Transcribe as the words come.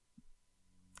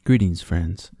Greetings,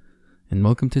 friends, and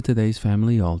welcome to today's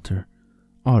Family Altar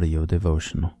audio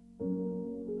devotional.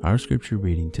 Our scripture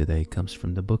reading today comes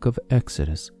from the book of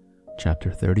Exodus,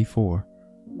 chapter 34,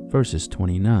 verses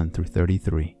 29 through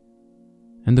 33,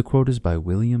 and the quote is by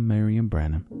William Marion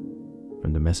Branham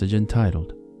from the message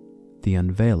entitled, The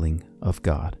Unveiling of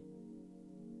God.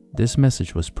 This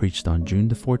message was preached on June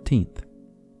the 14th,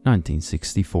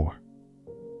 1964.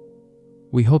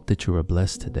 We hope that you are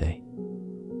blessed today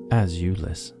as you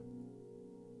listen.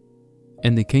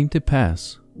 And it came to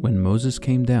pass, when Moses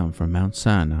came down from Mount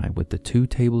Sinai with the 2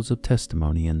 tables of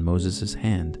testimony in Moses'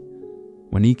 hand,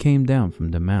 when he came down from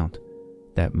the mount,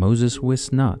 that Moses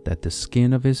wist not that the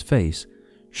skin of his face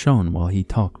shone while he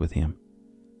talked with him.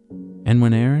 And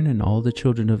when Aaron and all the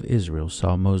children of Israel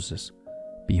saw Moses,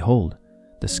 behold,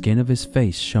 the skin of his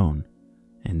face shone,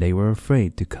 and they were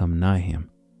afraid to come nigh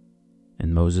him.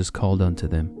 And Moses called unto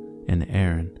them, and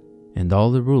Aaron, and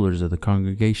all the rulers of the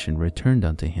congregation returned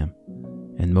unto him,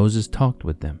 and Moses talked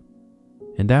with them.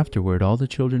 And afterward all the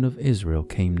children of Israel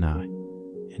came nigh,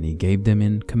 and he gave them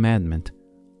in commandment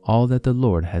all that the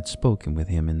Lord had spoken with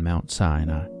him in Mount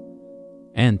Sinai.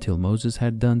 And till Moses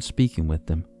had done speaking with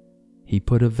them, he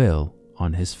put a veil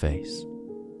on his face.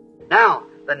 Now,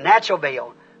 the natural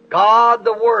veil, God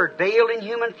the Word veiled in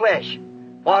human flesh.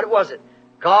 What was it?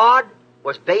 God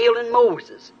was veiled in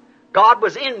Moses. God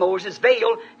was in Moses,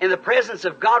 veiled, and the presence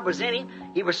of God was in him.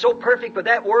 He was so perfect with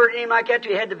that word in him like that,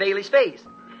 he had to veil his face.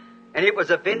 And it was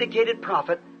a vindicated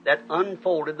prophet that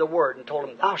unfolded the word and told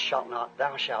him, thou shalt not,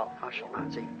 thou shalt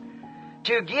not. See?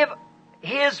 To give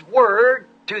his word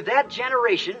to that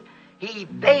generation, he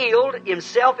veiled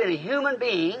himself in a human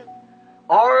being,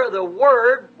 or the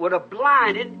word would have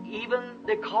blinded even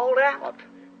the called out.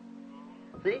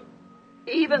 See?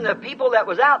 Even the people that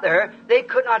was out there, they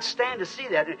could not stand to see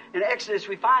that. In Exodus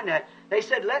we find that. They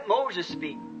said, let Moses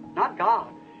speak, not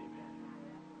God.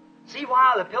 See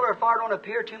why the pillar of fire don't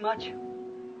appear too much?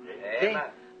 See?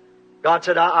 God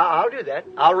said, I'll do that.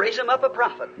 I'll raise him up a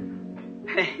prophet.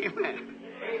 Amen.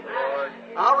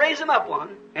 I'll raise him up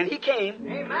one. And he came.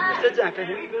 Just exactly.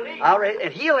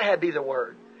 And he'll be the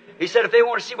word. He said, if they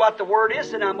want to see what the word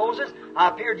is, said, now Moses, I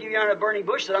appeared to you under a burning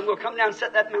bush, said, I'm going to come down and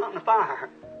set that mountain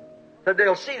afire. That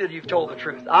they'll see that you've told the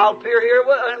truth. I'll appear here in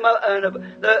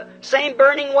the same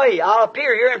burning way. I'll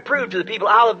appear here and prove to the people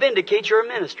I'll vindicate your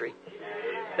ministry.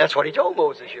 That's what he told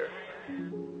Moses here.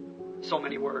 So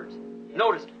many words.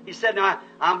 Notice, he said, now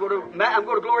I'm going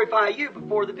to glorify you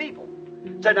before the people.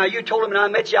 He said, now you told them, and I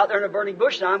met you out there in a burning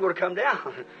bush, now I'm going to come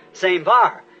down. Same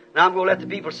fire. Now I'm going to let the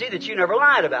people see that you never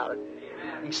lied about it.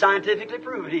 You can scientifically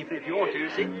prove it even if you want to,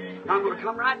 see. I'm going to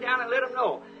come right down and let them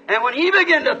know. And when he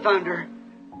began to thunder,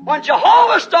 when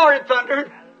Jehovah started thundering,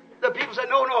 the people said,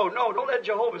 no, don't let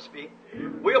Jehovah speak.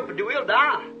 We'll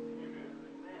die.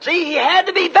 See, he had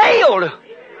to be veiled.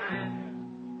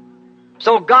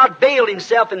 So God veiled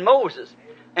himself in Moses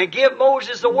and gave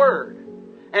Moses the word.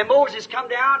 And Moses come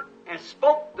down and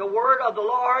spoke the word of the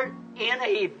Lord in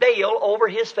a veil over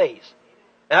his face. Is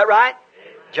that right?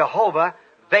 Jehovah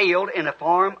veiled in the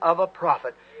form of a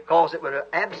prophet. Because it would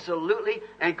absolutely,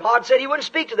 and God said he wouldn't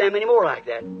speak to them anymore like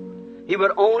that. He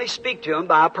would only speak to him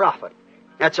by a prophet.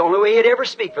 That's the only way he'd ever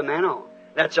speak from then on.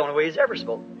 That's the only way he's ever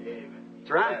spoken.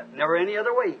 That's right. Never any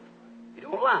other way. You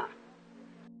don't lie.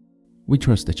 We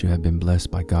trust that you have been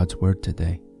blessed by God's Word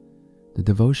today. The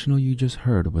devotional you just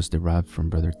heard was derived from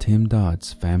Brother Tim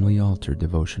Dodd's Family Altar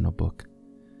devotional book.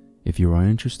 If you are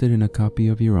interested in a copy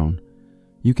of your own,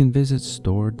 you can visit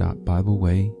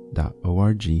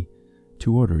store.bibleway.org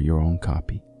to order your own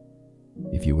copy.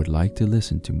 If you would like to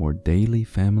listen to more daily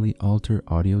Family Altar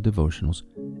audio devotionals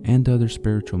and other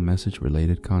spiritual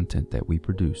message-related content that we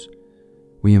produce,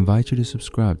 we invite you to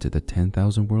subscribe to the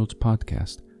 10,000 Worlds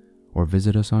podcast or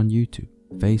visit us on YouTube,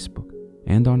 Facebook,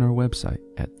 and on our website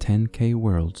at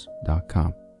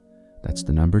 10kworlds.com. That's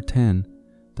the number 10,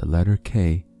 the letter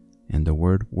K, and the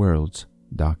word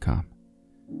worlds.com.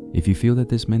 If you feel that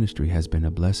this ministry has been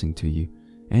a blessing to you,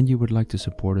 and you would like to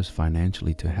support us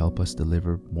financially to help us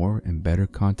deliver more and better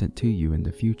content to you in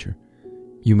the future,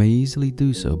 you may easily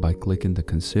do so by clicking the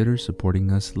Consider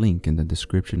Supporting Us link in the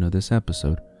description of this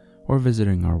episode or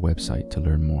visiting our website to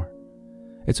learn more.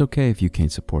 It's okay if you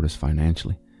can't support us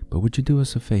financially, but would you do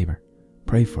us a favor?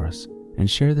 Pray for us and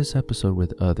share this episode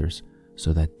with others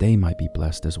so that they might be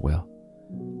blessed as well.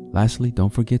 Lastly,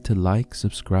 don't forget to like,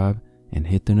 subscribe, and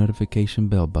hit the notification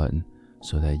bell button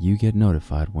so that you get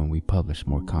notified when we publish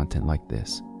more content like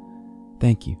this.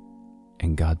 Thank you,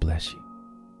 and God bless you.